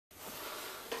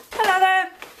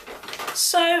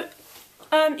So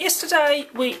yesterday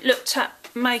we looked at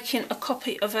making a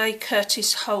copy of a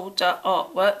Curtis Holder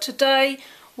artwork. Today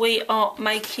we are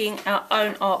making our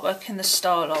own artwork in the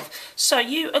style of. So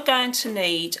you are going to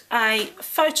need a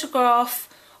photograph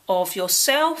of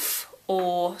yourself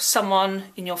or someone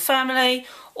in your family,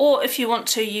 or if you want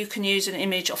to you can use an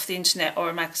image off the internet or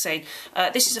a magazine.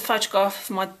 This is a photograph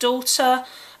of my daughter.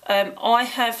 I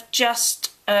have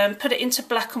just put it into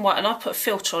black and white, and I put a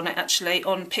filter on it actually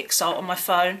on Pixar on my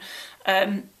phone,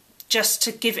 just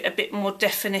to give it a bit more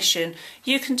definition.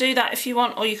 You can do that if you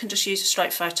want, or you can just use a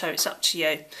straight photo, it's up to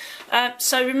you.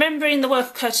 So remembering the work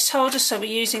of Curtis Holder, so we're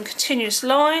using continuous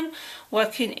line,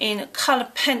 working in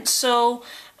coloured pencil,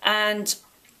 and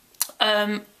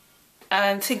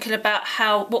thinking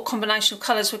about what combination of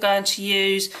colours we're going to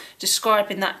use,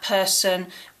 describing that person,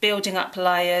 building up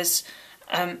layers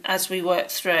as we work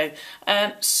through.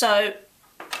 So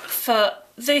for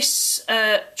this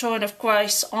drawing of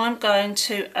Grace, I'm going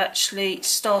to actually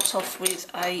start off with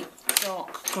a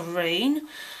dark green.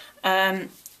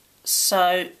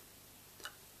 So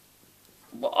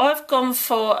I've gone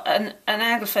for an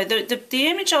angle fade. The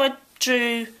image I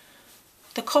drew,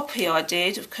 the copy I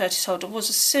did of Curtis Holder, was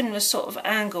a similar sort of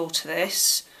angle to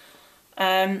this.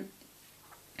 I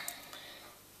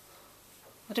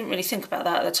didn't really think about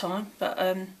that at the time, but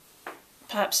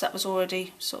perhaps that was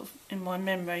already sort of in my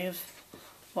memory of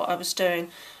what I was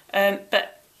doing. Bit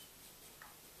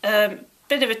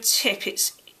of a tip,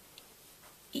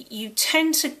 you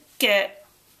tend to get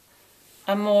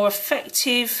a more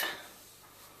effective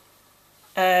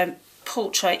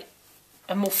portrait,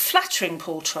 a more flattering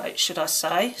portrait, should I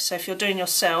say, so if you're doing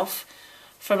yourself,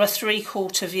 from a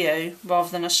three-quarter view rather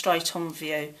than a straight-on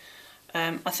view.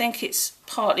 I think it's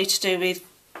partly to do with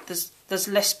there's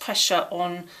less pressure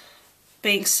on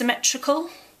being symmetrical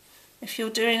if you're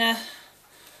doing a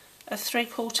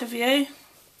three-quarter view,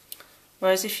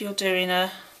 whereas if you're doing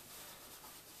a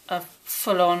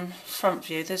full-on front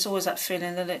view, there's always that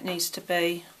feeling that it needs to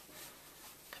be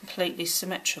completely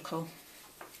symmetrical,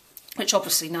 which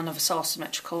obviously none of us are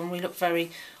symmetrical, and we look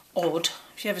very odd.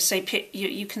 If you ever see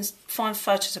you can find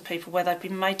photos of people where they've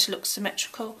been made to look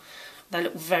symmetrical, they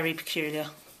look very peculiar,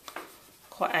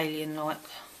 quite alien-like.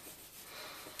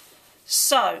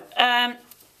 So,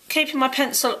 keeping my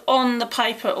pencil on the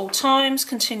paper at all times,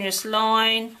 continuous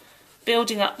line,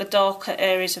 building up the darker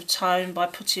areas of tone by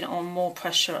putting on more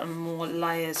pressure and more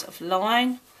layers of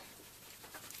line.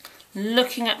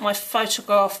 Looking at my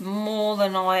photograph more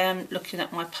than I am looking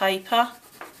at my paper.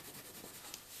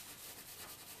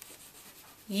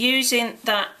 Using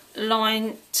that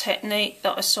line technique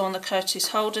that I saw on the Curtis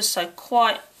Holder, so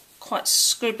quite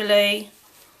scribbly,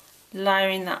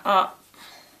 layering that up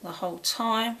the whole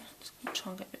time. Just going to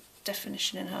try and get a bit of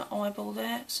definition in her eyeball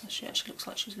there, so she actually looks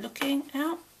like she's looking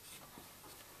out.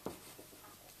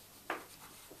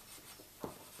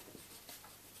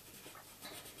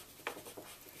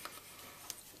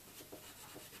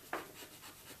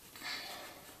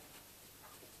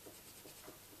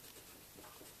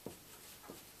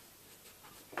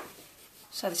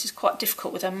 So this is quite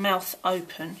difficult with her mouth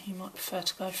open. You might prefer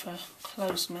to go for a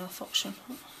closed mouth option.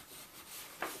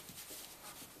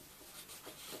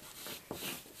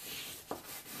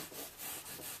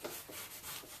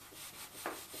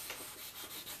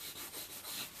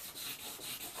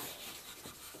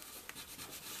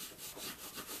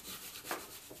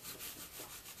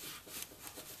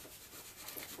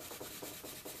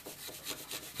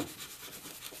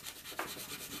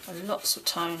 Lots of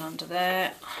tone under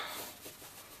there.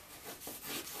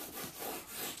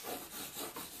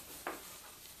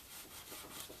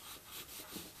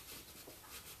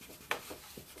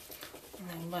 And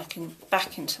then working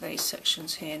back into these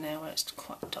sections here now where it's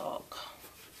quite dark.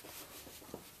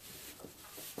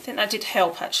 I think that did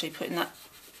help actually, putting that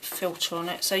filter on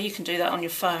it, so you can do that on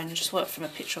your phone and just work from a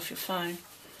picture off your phone.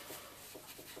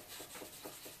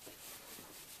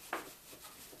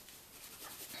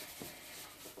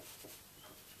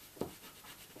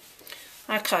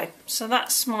 Okay, so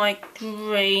that's my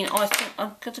green. I think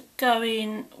I'm going to go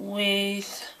in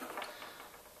with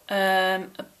a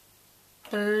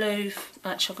blue.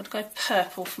 Actually, I'm going to go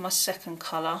purple for my second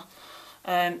colour,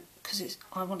 because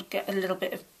I want to get a little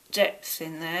bit of depth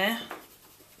in there.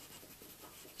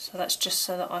 So that's just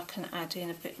so that I can add in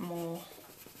a bit more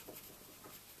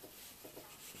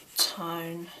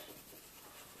tone.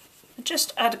 And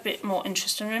just add a bit more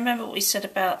interest. And remember what we said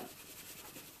about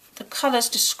the colours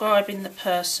describing the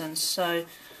person. So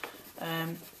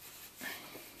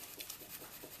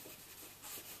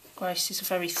Grace is a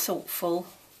very thoughtful,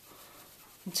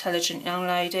 intelligent young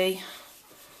lady.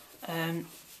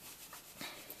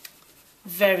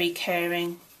 very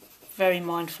caring, very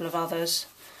mindful of others.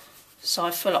 So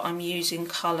I feel like I'm using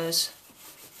colours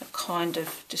that kind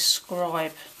of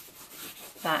describe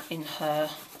that in her.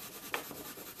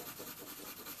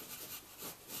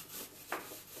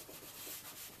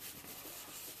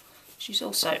 She's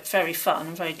also very fun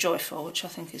and very joyful, which I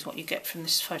think is what you get from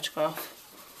this photograph.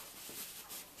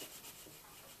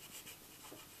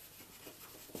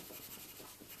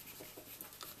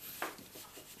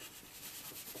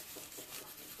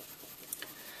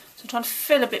 So I'm trying to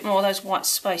fill a bit more of those white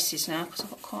spaces now, because I've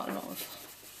got quite a lot of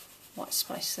white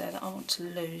space there that I want to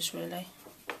lose really.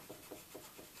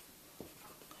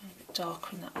 Going a bit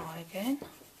darker in that eye again.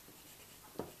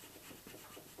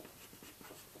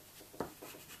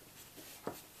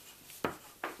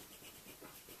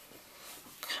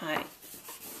 Okay.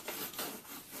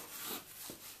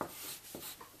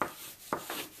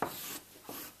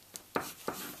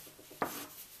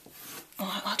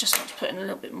 I just want to put in a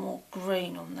little bit more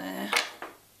green on there.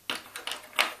 I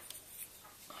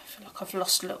feel like I've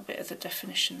lost a little bit of the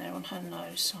definition there on her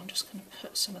nose, so I'm just going to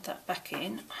put some of that back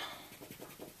in.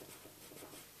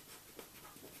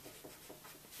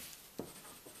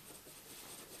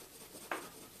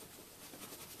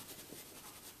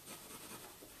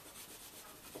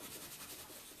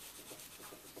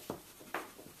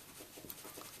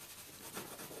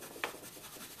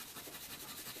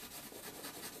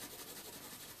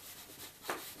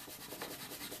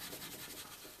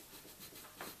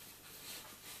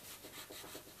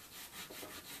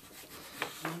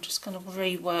 I'm just going to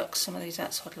rework some of these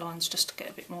outside lines just to get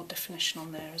a bit more definition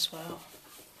on there as well.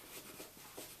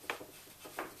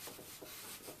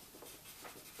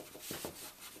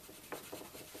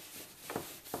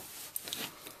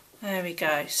 There we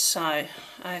go, so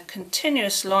a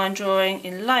continuous line drawing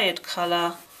in layered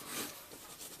colour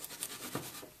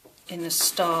in the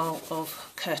style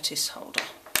of Curtis Holder.